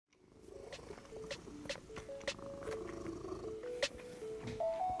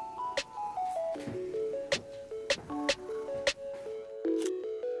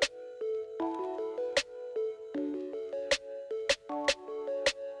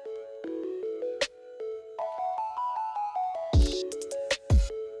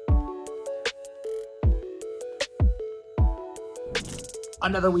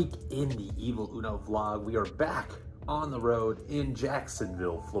Another week in the Evil Uno vlog. We are back on the road in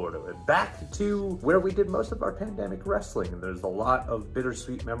Jacksonville, Florida, and back to where we did most of our pandemic wrestling. And there's a lot of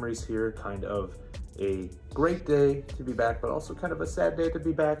bittersweet memories here, kind of a great day to be back, but also kind of a sad day to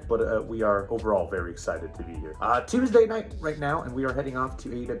be back. But we are overall very excited to be here. Tuesday night right now, and we are heading off to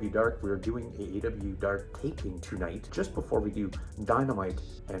AEW Dark. We are doing AEW Dark taping tonight, just before we do Dynamite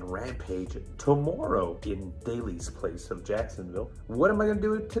and Rampage tomorrow in Daly's place of Jacksonville. What am I going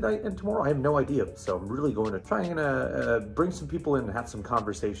to do tonight and tomorrow? I have no idea. So I'm really going to try and bring some people in and have some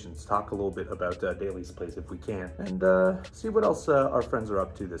conversations, talk a little bit about Daly's place if we can, and see what else our friends are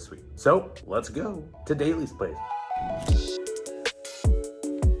up to this week. So let's go to Daly's place.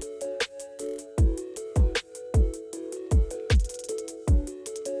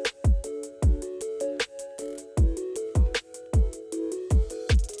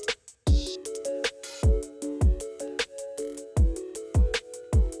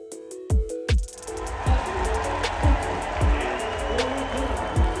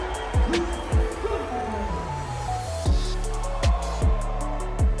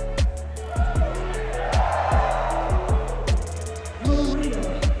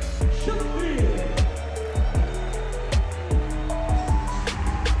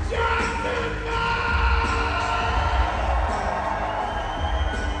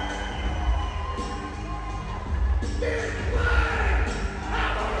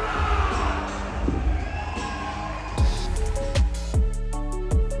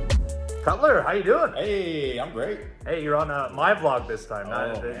 Cutler, how you doing? Hey, I'm great. Hey, you're on my vlog this time,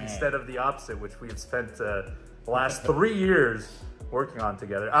 instead of the opposite, which we've spent the last 3 years working on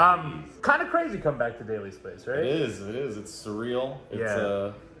together. Kind of crazy come back to Daly's place, right? It is. It's surreal.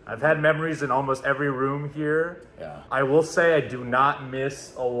 I've had memories in almost every room here. Yeah. I will say I do not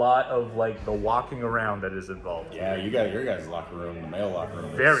miss a lot of like the walking around that is involved. Yeah, you got your guys' locker room, the male locker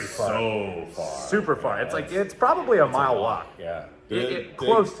room. Very far. So far. Super far. Yeah, it's probably a mile walk. Yeah.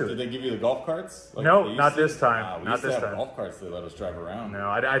 Close to it. Did they give you the golf carts? Like no, not this time. Not this time. Golf carts they let us drive around. No,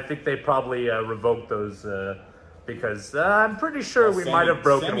 I think they probably revoked those because I'm pretty sure we might have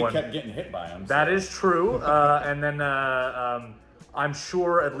broken one. Sammy kept getting hit by them. That is true. And then I'm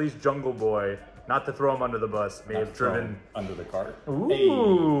sure at least Jungle Boy, not to throw him under the bus, may have driven under the cart.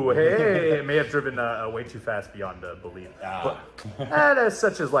 Ooh, hey, may have driven way too fast beyond belief. But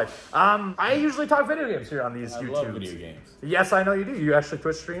such is life. I usually talk video games here on these YouTubes. I love video games. Yes, I know you do. You actually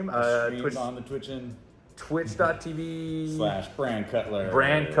Twitch stream. Twitch on the Twitchin. Twitch.tv /Brand Cutler.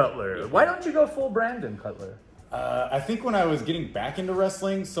 Brand Cutler. Why don't you go full Brandon Cutler? I think when I was getting back into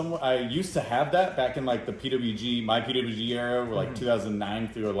wrestling, I used to have that back in like the PWG, my PWG era, like 2009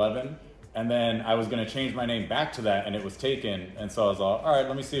 through 11. And then I was going to change my name back to that, and it was taken. And so I was all right,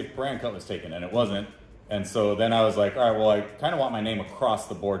 let me see if Brand Cut was taken, and it wasn't. And so then I was like, all right, well, I kind of want my name across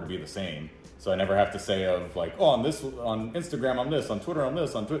the board to be the same. So I never have to say of like, oh, on Instagram I'm this, on Twitter I'm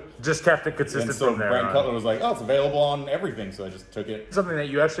this, on Twitter. Just kept it consistent and so from there. Brand Cutler was like, oh, it's available on everything. So I just took it. Something that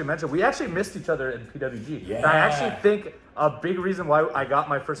you actually mentioned, we actually missed each other in PWG. Yeah. And I actually think a big reason why I got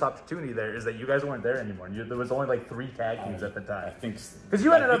my first opportunity there is that you guys weren't there anymore. There was only like 3 tag teams at the time. I think because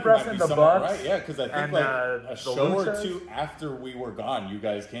you ended up wrestling the Bucks. Right? Yeah, because I think like a show or two after we were gone, you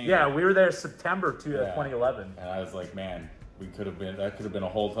guys came. Yeah, we were there September 2011. And I was like, man. That could have been a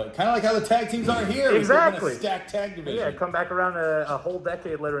whole kind of like how the tag teams are here. Exactly. Stacked tag division. Yeah, come back around a whole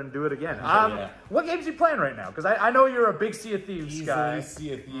decade later and do it again. What games are you playing right now? Because I know you're a big Sea of Thieves guy.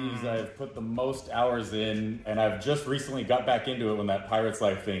 Sea of Thieves. I've put the most hours in, and I've just recently got back into it when that Pirates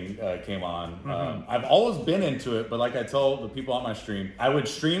Life thing came on. I've always been into it, but like I told the people on my stream, I would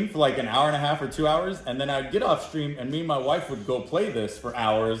stream for like an hour and a half or 2 hours, and then I'd get off stream, and me and my wife would go play this for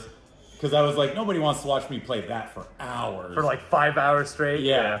hours. Because I was like, nobody wants to watch me play that for hours. For like 5 hours straight?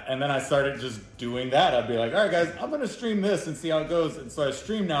 Yeah. And then I started just doing that. I'd be like, all right, guys, I'm going to stream this and see how it goes. And so I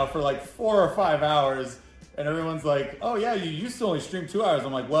stream now for like 4 or 5 hours. And everyone's like, oh, yeah, you used to only stream 2 hours.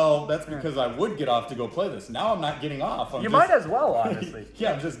 I'm like, well, that's because I would get off to go play this. Now I'm not getting off. You might as well, honestly.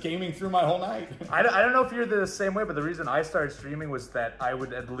 Yeah, I'm just gaming through my whole night. I don't know if you're the same way, but the reason I started streaming was that I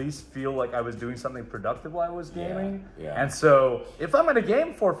would at least feel like I was doing something productive while I was gaming. Yeah. And so if I'm going to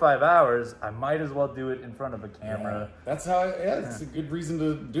game 4 or 5 hours, I might as well do it in front of a camera. Yeah. That's how, it's a good reason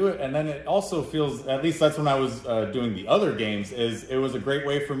to do it. And then it also feels, at least that's when I was doing the other games, is it was a great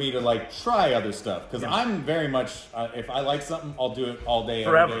way for me to like try other stuff. Because I'm very much... if I like something, I'll do it all day,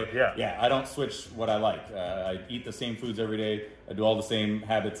 forever. Every day. Yeah. Yeah, I don't switch what I like. I eat the same foods every day. I do all the same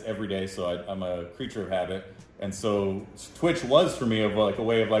habits every day, so I'm a creature of habit. And so Twitch was for me of like a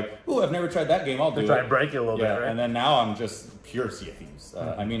way of like, ooh, I've never tried that game. I'll do it. Try and break it a little bit, right? And then now I'm just pure Sea of Thieves.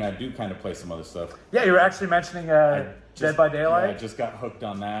 I mean, I do kind of play some other stuff. Yeah, you were actually mentioning Dead by Daylight? Yeah, I just got hooked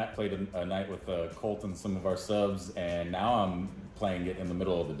on that. Played a night with Colt and some of our subs, and now I'm playing it in the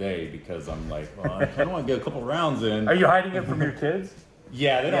middle of the day because I'm like, well, I kind of want to get a couple rounds in. Are you hiding it from your kids?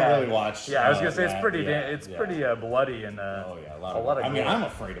 Yeah, they don't really watch. Yeah, I was gonna say that. it's pretty bloody and oh yeah, a lot of. I mean, I'm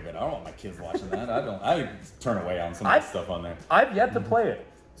afraid of it. I don't want my kids watching that. I turn away on some of the stuff on there. I've yet to play it.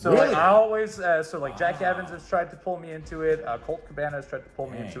 So really? like I always Jack Evans has tried to pull me into it. Colt Cabana has tried to pull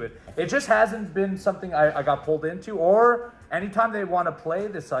me into it. It just hasn't been something I got pulled into. Or anytime they want to play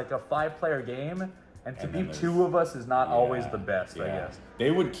this like a 5-player game, and to be 2 of us is not always the best. I guess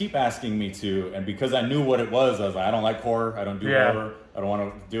they would keep asking me to, and because I knew what it was, I was like, I don't like horror. I don't do horror. I don't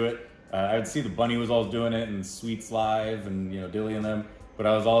want to do it. I would see the Bunny was always doing it, and Sweets Live, and Dilly and them. But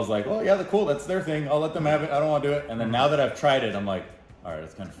I was always like, oh yeah, they're cool. That's their thing. I'll let them have it. I don't want to do it. And then now that I've tried it, I'm like, all right,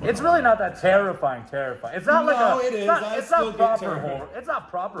 it's kind of fun. It's really not that terrifying. It's not it is. It's not proper horror. It's not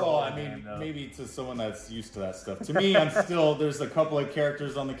proper horror. Well, I mean, maybe to someone that's used to that stuff. To me, I'm still, there's a couple of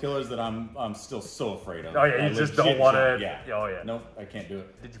characters on the Killers that I'm still so afraid of. Oh yeah, you just don't want to. Yeah. Oh yeah. Nope, I can't do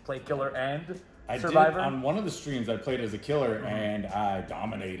it. Did you play Killer and I Survivor? did. On one of the streams, I played as a killer, and I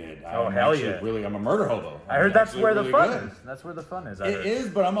dominated. Hell yeah! Really, I'm a murder hobo. I heard that's where the fun is. That's where the fun is. It is,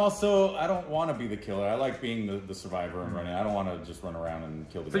 but I don't want to be the killer. I like being the survivor and running. I don't want to just run around and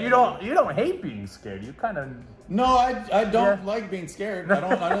kill the guy. So you don't hate being scared. You kind of. No, I don't like being scared.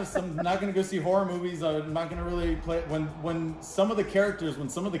 I'm not going to go see horror movies. I'm not going to really play when some of the characters, when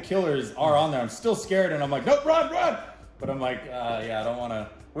some of the killers are on there. I'm still scared, and I'm like, no, run! But I'm like, I don't want to.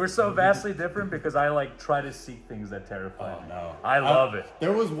 We're so vastly different because I like try to seek things that terrify me. Oh no, I love it.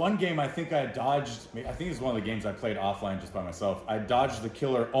 There was one game I think I dodged. I think it's one of the games I played offline just by myself. I dodged the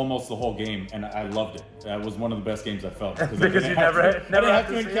killer almost the whole game, and I loved it. That was one of the best games I felt because you never have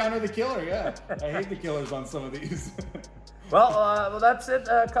to encounter the killer. Yeah, I hate the killers on some of these. Well, that's it,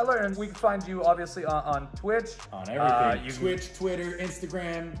 Cutler, and we can find you obviously on Twitch. On everything. Twitch, Twitter,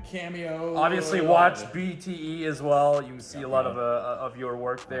 Instagram, Cameo. Obviously, watch BTE as well. You can see a lot of your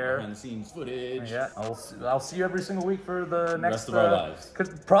work there. Behind the scenes footage. Yeah, I'll see you every single week for the next rest of our lives.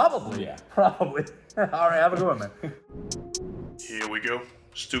 Probably. Yeah. Probably. All right, have a good one, man. Here we go.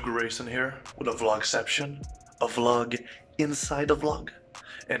 Stu Grayson here with a vlogception, a vlog inside a vlog.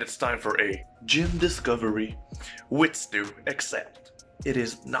 And it's time for a gym discovery with Stu, except it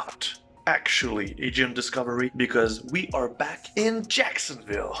is not actually a gym discovery because we are back in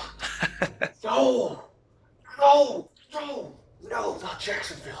Jacksonville. No, not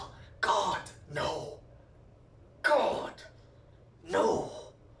Jacksonville. God, no.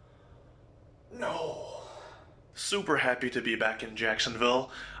 Super happy to be back in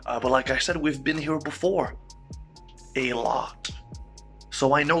Jacksonville, but like I said, we've been here before. A lot.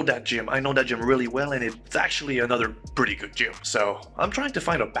 So I know that gym really well, and it's actually another pretty good gym. So I'm trying to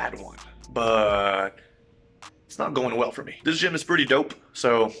find a bad one, but it's not going well for me. This gym is pretty dope.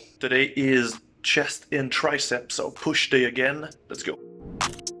 So today is chest and tricep, so push day again. Let's go.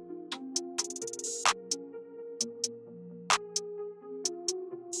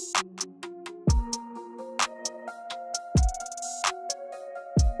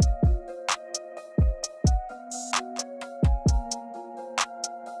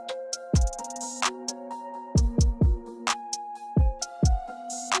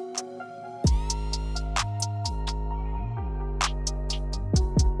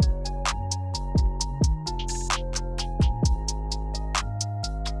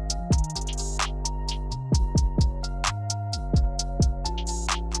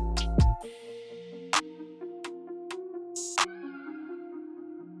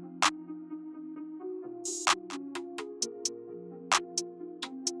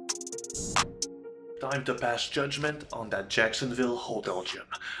 Time to pass judgment on that Jacksonville hotel gym.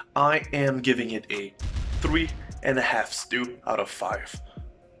 I am giving it a 3.5 Stu out of 5.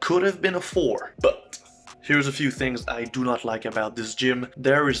 Could have been a 4, but here's a few things I do not like about this gym.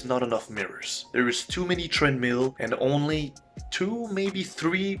 There is not enough mirrors. There is too many treadmill and only 2, maybe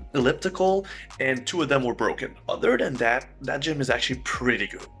 3 elliptical, and 2 of them were broken. Other than that, that gym is actually pretty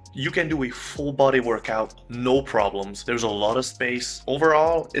good. You can do a full body workout, no problems. There's a lot of space.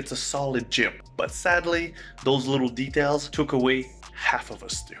 Overall, it's a solid gym. But sadly, those little details took away half of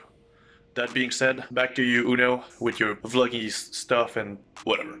us too. That being said, back to you, Uno, with your vloggy stuff and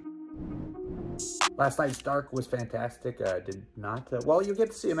whatever. Last night's Dark was fantastic. Did not... well, you'll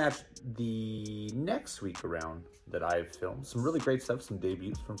get to see a match the next week around that I've filmed. Some really great stuff, some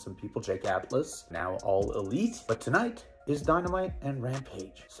debuts from some people. Jake Atlas, now all elite. But tonight is Dynamite and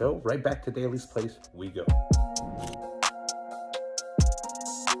Rampage. So right back to Daly's place we go.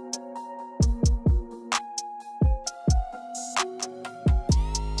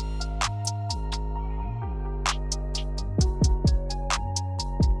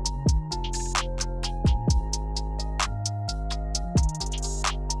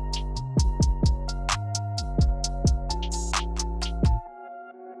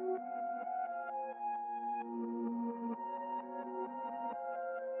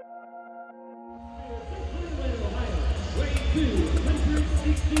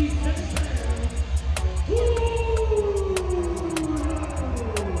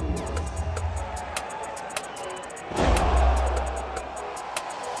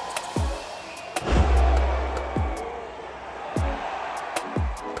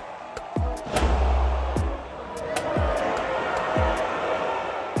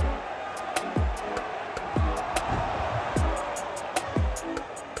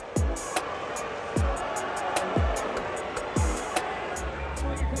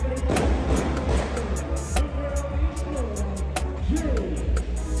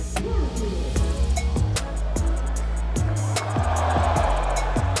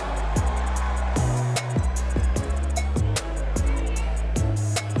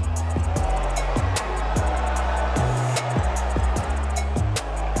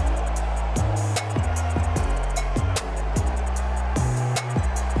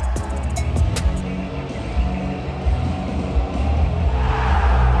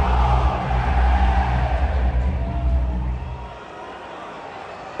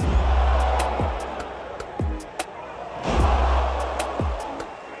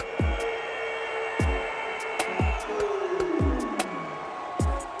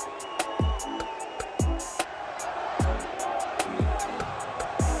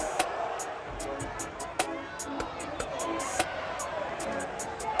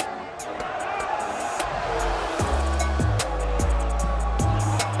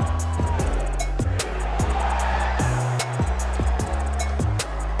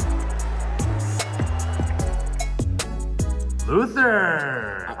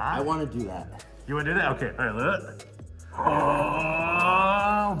 Luthor. I want to do that. You want to do that? Okay, all right, look.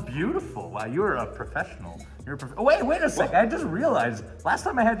 Oh, beautiful. Wow, you're a professional. Oh, wait a second. I just realized, last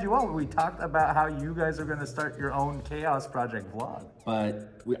time I had you on, we talked about how you guys are going to start your own Chaos Project vlog.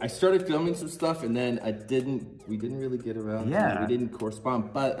 But I started filming some stuff, and then we didn't really get around to it. We didn't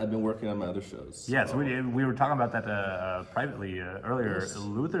correspond, but I've been working on my other shows. Yes, we were talking about that privately earlier, yes.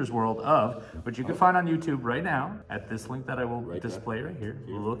 Luthor's World of, which you can find on YouTube right now at this link that I will display right here.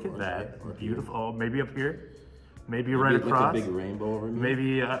 Look at that. Beautiful. Oh, maybe up here. Maybe right across. Like a big rainbow over me.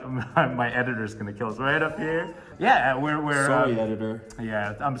 Maybe my editor's gonna kill us right up here. Yeah, we're sorry, editor.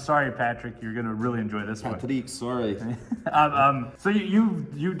 Yeah, I'm sorry, Patrick. You're gonna really enjoy this one. Patrick, sorry. So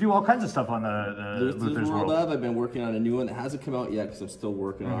you do all kinds of stuff on the Luthor's World. I've been working on a new one. It hasn't come out yet because I'm still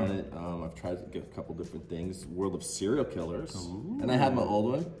working on it. I've tried to get a couple different things. World of Serial Killers, and I have my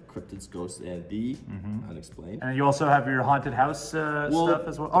old one, Cryptids, Ghosts, and the Unexplained. And you also have your haunted house stuff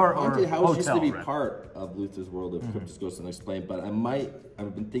as well. Or haunted house hotel, used to be part of Luthor's World of Cryptids, Ghosts, and Unexplained, but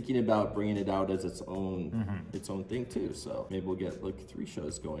I've been thinking about bringing it out as its own thing too. So maybe we'll get like 3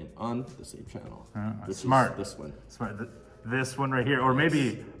 shows going on the same channel. Smart. This one. Smart. This one right here, or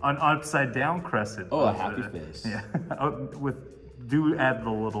maybe an upside down crescent. Oh, a happy face. Yeah. Do add the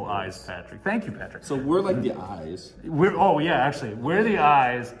little eyes, Patrick. Thank you, Patrick. So we're like the eyes. We're the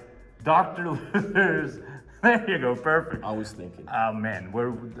eyes. Dr. Luthor's. There you go, perfect. Always thinking. Oh man,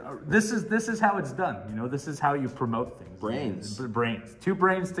 this is how it's done. You know, this is how you promote things. Brains. 2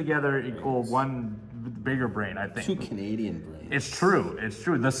 brains together equal 1 bigger brain, I think. 2 Canadian brains. It's true.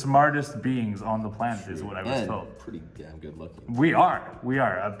 The smartest beings on the planet is what I was told. Pretty damn good looking. We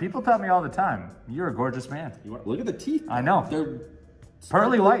are. People tell me all the time, you're a gorgeous man. You are. Look at the teeth. I know. They're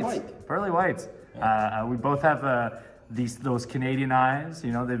pearly whites. Yeah. We both have those Canadian eyes.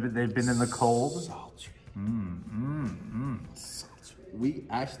 You know, they've been in the cold. Sultry. We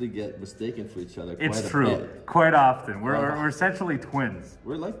actually get mistaken for each other. It's true. Quite often. We're essentially twins.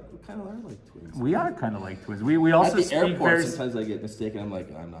 We kind of are like twins. We are kind of like twins. We also at the airport. Sometimes I get mistaken. I'm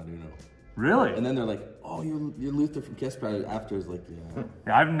like, I'm not Uno. Really? And then they're like, oh, you're Luthor from Kiss Project. After it's like,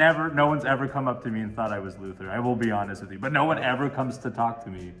 yeah. No one's ever come up to me and thought I was Luthor. I will be honest with you. But no one ever comes to talk to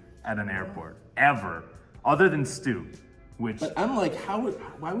me at an airport. Ever. Other than Stu. But I'm like,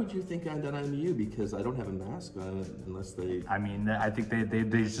 why would you think that I'm you? Because I don't have a mask on unless they... I mean, I think they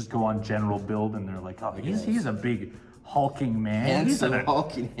just go on general build and they're like, oh, he's a big hulking man. Handsome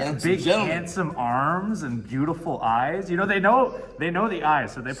gentleman. Handsome arms and beautiful eyes. You know, they know the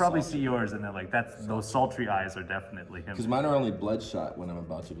eyes, so they probably see yours and they're like, those sultry eyes are definitely him. Because mine are only bloodshot when I'm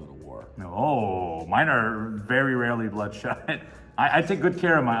about to go to war. No, mine are very rarely bloodshot. I take good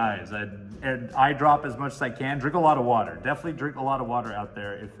care of my eyes. I drop as much as I can. Drink a lot of water. Definitely drink a lot of water out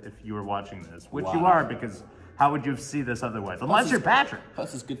there if you were watching this, which you are, because how would you see this otherwise? Unless you're Patrick.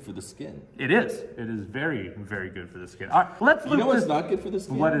 Plus, it's good for the skin. It is. It is very, very good for the skin. All right, let's look. You know what's not good for the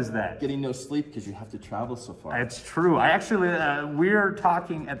skin? What is that? Getting no sleep because you have to travel so far. It's true. I actually, we're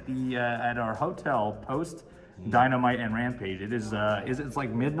talking at our hotel post Dynamite and Rampage. It's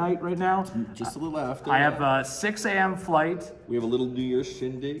like midnight right now. Just a little after. I have a 6 a.m. flight. We have a little New Year's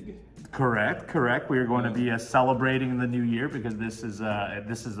shindig. Correct. We are going to be celebrating the new year because this is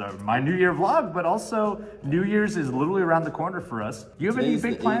my New Year vlog, but also New Year's is literally around the corner for us. Do you have any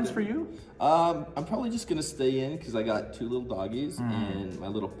big plans for you? I'm probably just gonna stay in because I got 2 little doggies and my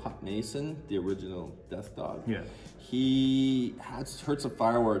little pup Mason, the original death dog. Yeah. He had heard some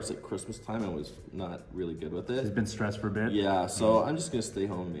fireworks at Christmas time and was not really good with it. He's been stressed for a bit. Yeah, so I'm just gonna stay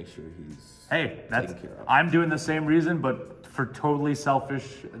home and make sure he's taken care of. I'm doing the same reason, but for totally selfish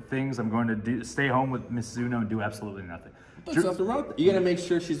things, I'm going to stay home with Mrs. Uno and do absolutely nothing. There's nothing wrong with that. You're gonna make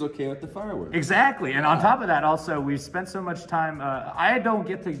sure she's okay with the fireworks. Exactly, and on top of that, also we've spent so much time. I don't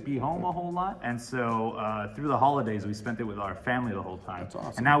get to be home a whole lot, and so through the holidays we spent it with our family the whole time. That's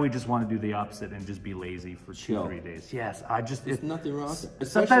awesome. And now we just want to do the opposite and just be lazy for 2-3 days. Yes, There's nothing wrong with it.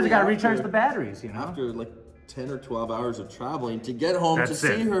 Sometimes you gotta recharge the batteries, you know. After like 10 or 12 hours of traveling to get home to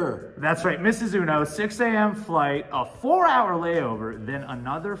see her. That's right, Mrs. Uno, 6 a.m. flight, a 4-hour layover, then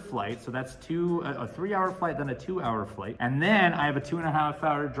another flight. So that's a 3-hour flight, then a 2-hour flight. And then I have a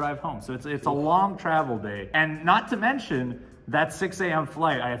 2.5-hour drive home. So it's a long travel day. And not to mention, that 6 a.m.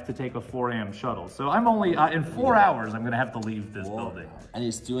 flight, I have to take a 4 a.m. shuttle. So I'm only, in 4 hours, I'm gonna have to leave this building. And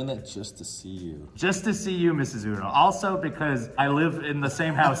he's doing that just to see you. Just to see you, Mrs. Uno. Also because I live in the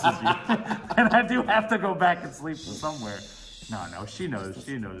same house as you. And I do have to go back and sleep somewhere. No, she knows.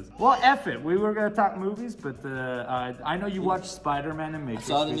 She knows. Well, F it. We were gonna talk movies, but I know you watched Spider-Man and Matrix.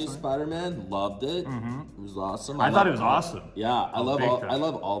 I saw the new Spider-Man. Loved it. It was awesome. I thought it was awesome. Yeah, I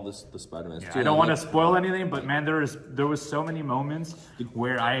love all the Spider-Mans. Yeah, I don't want to spoil anything, but man, there was so many moments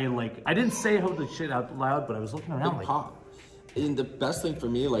where I didn't say holy shit out loud, but I was looking around And the best thing for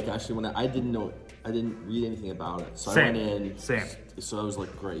me, like actually when I didn't read anything about it, so Same. I went in. Same. So I was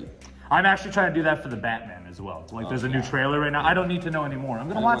like, great. I'm actually trying to do that for the Batman as well. Like, there's a new trailer right now. I don't need to know anymore. I'm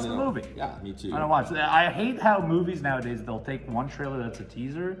gonna watch the movie. Yeah, me too. I'm gonna watch. I hate how movies nowadays, they'll take one trailer that's a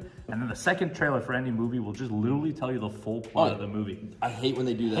teaser, and then the second trailer for any movie will just literally tell you the full plot of the movie. I hate when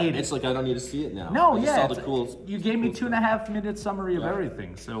they do that. It's like I don't need to see it now. No, I just saw the cool, you gave me 2.5 minute summary of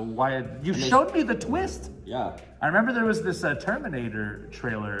everything. So why you showed me the twist? Yeah. I remember there was this Terminator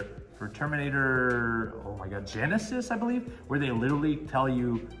trailer for Terminator, oh my god, Genesis, I believe, where they literally tell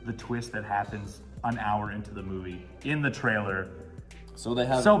you the twist that happens an hour into the movie in the trailer. So they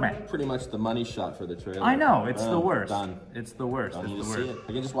have pretty much the money shot for the trailer. I know, it's the worst. Done. It's the worst. I need to see it.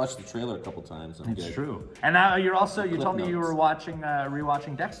 I can just watch the trailer a couple times. It's true. And now you told me you were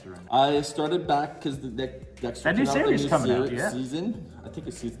rewatching Dexter. I started back because the Dexter. That new series coming out, yeah. Season. I think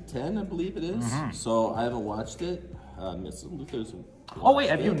it's season 10, I believe it is. So I haven't watched it. Mr. Luthor's. Oh wait,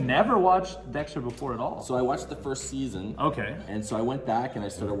 have you never watched Dexter before at all? So I watched the first season. Okay. And so I went back and I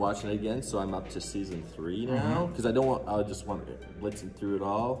started watching it again. So I'm up to season 3 now because I just want to listen through it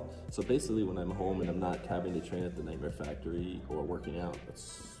all. So basically, when I'm home and I'm not having to train at the Nightmare Factory or working out,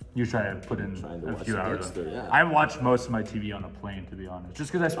 you try to put in a few hours. Dexter, yeah. I watch most of my TV on a plane, to be honest.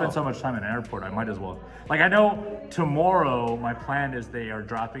 Just because I spend so much time in an airport, I might as well. Like I know tomorrow, my plan is they are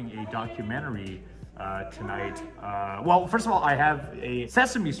dropping a documentary tonight. Well, first of all, I have a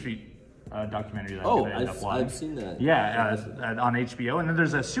Sesame Street documentary that I'm going to end up watching. I've seen that. Yeah, on HBO. And then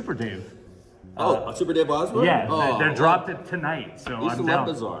there's a Super Dave. Super Dave Osborne? Yeah, they dropped it tonight. So I used to love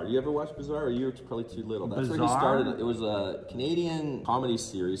Bizarre. You ever watch Bizarre? Or you were probably too little. That's where he started. It was a Canadian comedy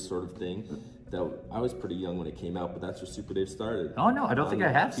series sort of thing. That I was pretty young when it came out, but that's where Super Dave started. Oh no, I don't think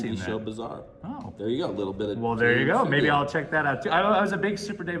I have seen that. TV show Bizarre. Oh, there you go, a little bit of. Well, there you go. Maybe I'll check that out too. I was a big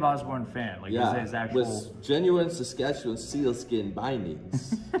Super Dave Osborne fan. Like his actual with genuine Saskatchewan sealskin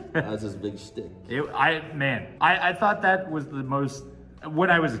bindings. That was his big shtick. I thought that was the most. When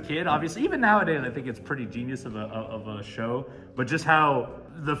I was a kid, obviously, even nowadays, I think it's pretty genius of a show. But just how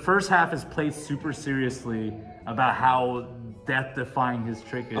the first half is played super seriously about how death-defying his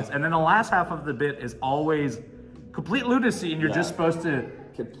trick is, and then the last half of the bit is always complete lunacy, and you're just supposed to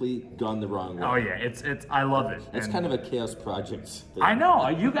complete gone the wrong way. Oh yeah, it's I love it. It's kind of a chaos project thing. I know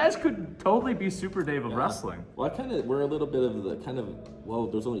you guys could totally be Super Dave of wrestling. Well, we're a little bit of the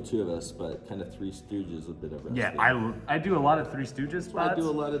there's only 2 of us, but kind of Three Stooges a bit of wrestling. Yeah, I do a lot of Three Stooges spots. Well, I do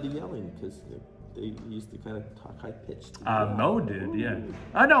a lot of the yelling because they used to kind of talk high pitched. Mo did, yeah.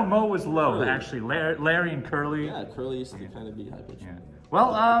 I know Mo was low, Curly. Actually. Larry and Curly. Yeah, Curly used to kind of be high pitched. Yeah.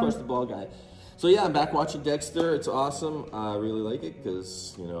 Well, of course, the ball guy. So yeah, I'm back watching Dexter. It's awesome. I really like it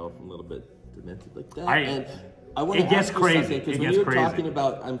because I'm a little bit demented like that. It gets crazy. Because when you were talking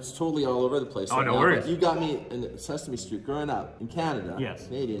about, I'm totally all over the place. Oh, no worries. You got me in Sesame Street growing up in Canada. Yes.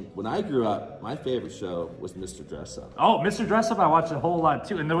 Canadian. When I grew up, my favorite show was Mr. Dress Up. Oh, Mr. Dress Up, I watched a whole lot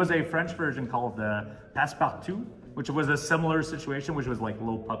too. And there was a French version called Passepartout, which was a similar situation, which was like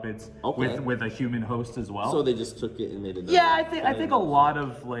little puppets with a human host as well. So they just took it and made it. Yeah, I think a lot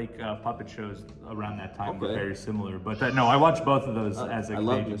of puppet shows around that time were very similar. But no, I watched both of those as a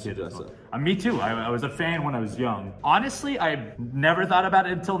Canadian kid as well. Me too. I was a fan when I was young. Honestly, I never thought about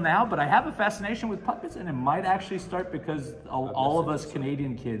it until now, but I have a fascination with puppets, and it might actually start because all of us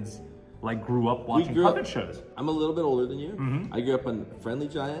Canadian kids grew up watching puppet shows. I'm a little bit older than you. I grew up on Friendly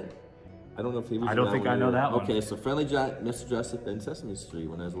Giant. I don't know if he was. I don't think I know that one. Okay, so Friendly Giant, Mr. Dress Up, and Sesame Street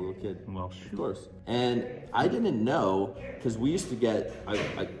when I was a little kid. Well, of course. And I didn't know because we used to get. I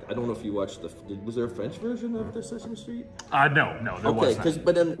don't know if you watched was there a French version of the Sesame Street? No, there wasn't. Okay,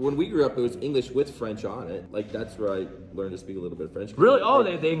 but then when we grew up, it was English with French on it. That's where I learned to speak a little bit of French. Really? Oh,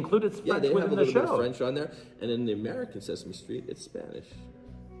 they included French within the show. Yeah, they have a little bit of French on there, and in the American Sesame Street, it's Spanish.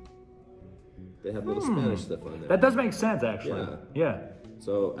 They have little Spanish stuff on there. That does make sense, actually. Yeah.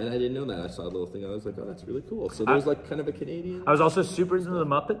 So, and I didn't know that. I saw a little thing. I was like, oh, that's really cool. So there's kind of a Canadian. I was also super into the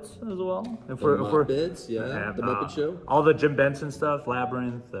Muppets as well. Muppets, the Muppet Show. All the Jim Benson stuff,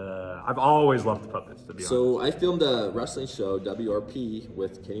 Labyrinth. I've always loved the puppets, to be honest. So I filmed a wrestling show, WRP,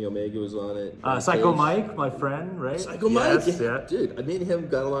 with Kenny Omega was on it. Psycho Mike, my friend, right? Psycho Mike? Yeah. Dude, me and him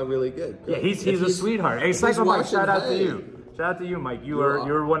got along really good. Yeah, he's a sweetheart. Hey, Psycho Mike, shout out to you. Shout out to you, Mike.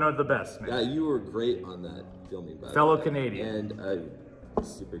 You're one of the best, man. Yeah, you were great on that filming. Fellow Canadian. And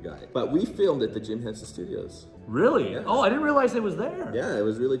Super guy. But we filmed at the Jim Henson Studios. Really? Yeah. Oh, I didn't realize it was there. Yeah, it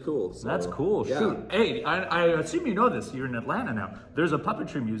was really cool. So, that's cool. Yeah. Shoot. Hey, I assume you know this. You're in Atlanta now. There's a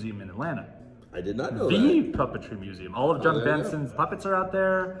puppetry museum in Atlanta. I did not know the that. Puppetry Museum. All of John Benson's puppets are out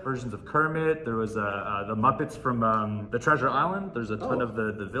there. Versions of Kermit. There was the Muppets from the Treasure Island. There's a ton of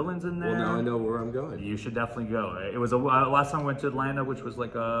the villains in there. Well, now I know where I'm going. You should definitely go. It was last time I went to Atlanta, which was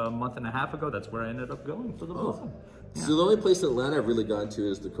like a month and a half ago. That's where I ended up going for the film. Yeah. So the only place in Atlanta I've really gone to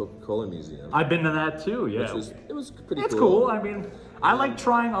is the Coca-Cola Museum. I've been to that too. Yeah, it was pretty cool. It's cool. I mean, I like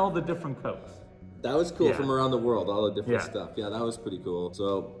trying all the different Cokes. That was cool from around the world, all the different Yeah. stuff. Yeah, that was pretty cool.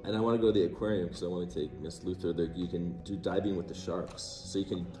 So, and I want to go to the aquarium because I want to take Miss Luthor there. You can do diving with the sharks. So you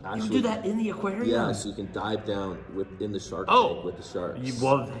can actually... You do that in the aquarium? Yeah, so you can dive down in the shark tank with the sharks.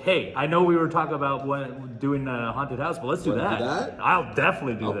 Well, hey, I know we were talking about doing a haunted house, but let's do that. Do that? I'll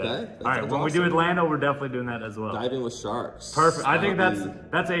definitely do that. Okay. All right, when we do Atlanta, we're definitely doing that as well. Diving with sharks. Perfect. I think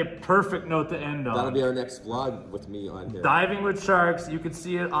that's a perfect note to end on. That'll be our next vlog with me on here. Diving with sharks. You can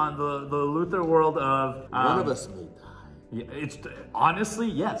see it on the Luthor world of... One of us may die. Yeah, it's honestly,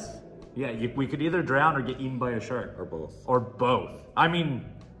 yes. Yeah, we could either drown or get eaten by a shark. Or both. Or both. I mean,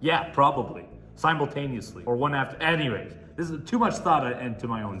 yeah, probably. Simultaneously. Or one after. Anyways, this is too much thought into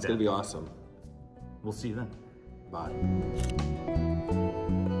my own It's death. going to be awesome. We'll see you then. Bye.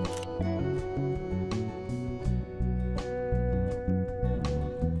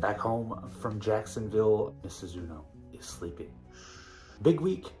 Back home from Jacksonville, Mrs. Uno is sleeping. Big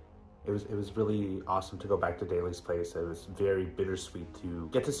week. It was really awesome to go back to Daly's place. It was very bittersweet to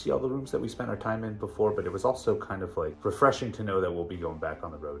get to see all the rooms that we spent our time in before, but it was also kind of like refreshing to know that we'll be going back on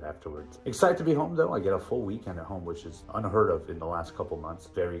the road afterwards. Excited to be home though. I get a full weekend at home, which is unheard of in the last couple months.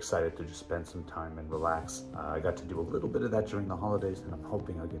 Very excited to just spend some time and relax. I got to do a little bit of that during the holidays, and I'm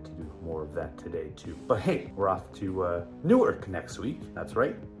hoping I'll get to do more of that today too. But hey, we're off to Newark next week. That's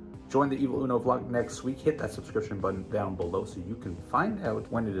right. Join the Evil Uno vlog next week. Hit that subscription button down below so you can find out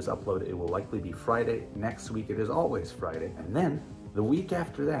when it is uploaded. It will likely be Friday. Next week, it is always Friday. And then the week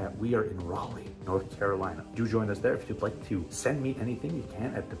after that, we are in Raleigh, North Carolina. Do join us there. If you'd like to send me anything, you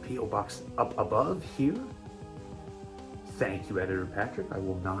can at the P.O. Box up above here. Thank you, Editor Patrick. I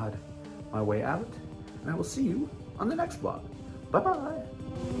will nod my way out, and I will see you on the next vlog.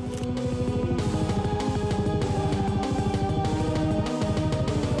 Bye-bye.